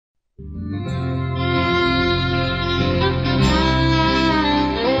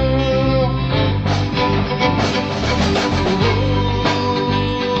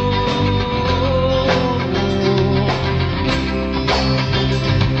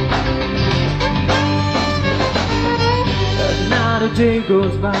day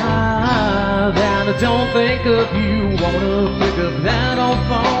goes by that I don't think of you. Wanna pick up that old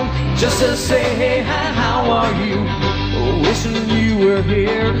phone just to say, hey, hi, how are you? Wishing you were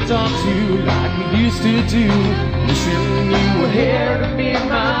here to talk to like we used to do. Wishing you were here to be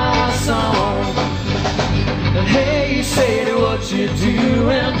my song. Hey, Sadie, what you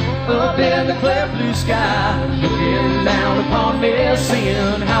doing up in the clear blue sky? Looking down upon me,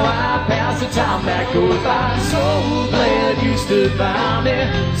 seeing how I pass the time that goes by. So glad you stood by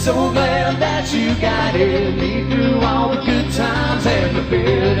me, so glad that you guided me through all the good times and the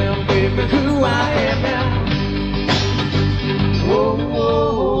bad, and baby, who I am now. Whoa,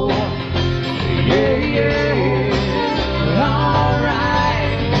 whoa, yeah, yeah,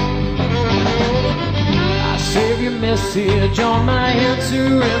 alright. I save your message on my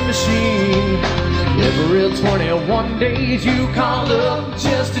answering machine. Every 21 days you call up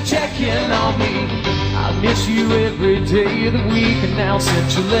just to check in on me. I miss you every day of the week, and now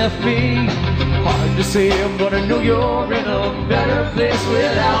since you left me, hard to say, but I know you're in a better place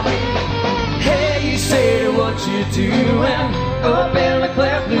without me. Hey, Sadie, what you doing up in the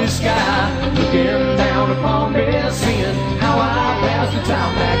clear blue sky? Looking down upon me, seeing how I pass the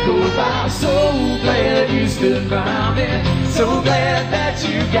time that goes by. So glad you stood by me, so glad that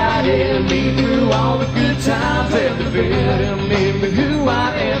you guided me through all the good times and the bad, and made me who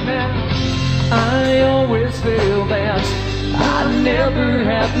I am now. I always feel that I never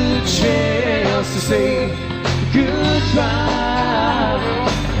had the chance to say goodbye,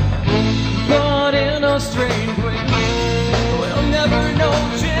 but in a strange way, we'll never know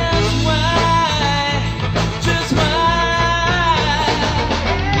just why, just why.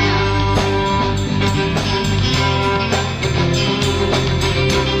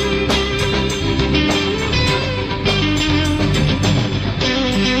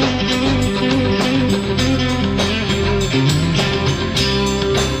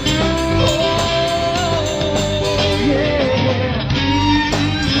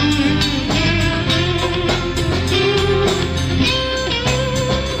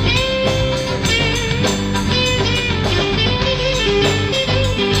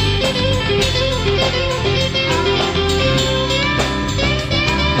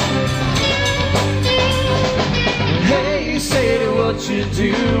 What you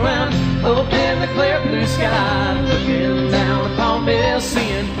doing up in the clear blue sky? Looking down upon me,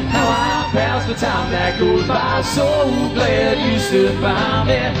 seeing how I pass the time that goes by. So glad you stood by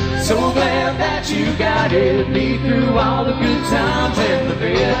me, so glad that you guided me through all the good times and the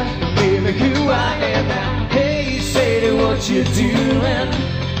bad, baby, who I am now. Hey, Sadie, what you doing?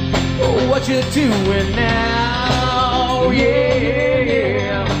 Oh, what you doing now?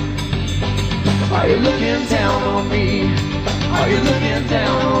 Yeah, are you looking down on me? Are you looking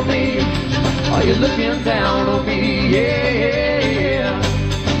down on me? Are you looking down on me? Yeah.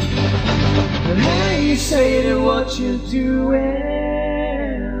 Hey, Sadie, what you doing?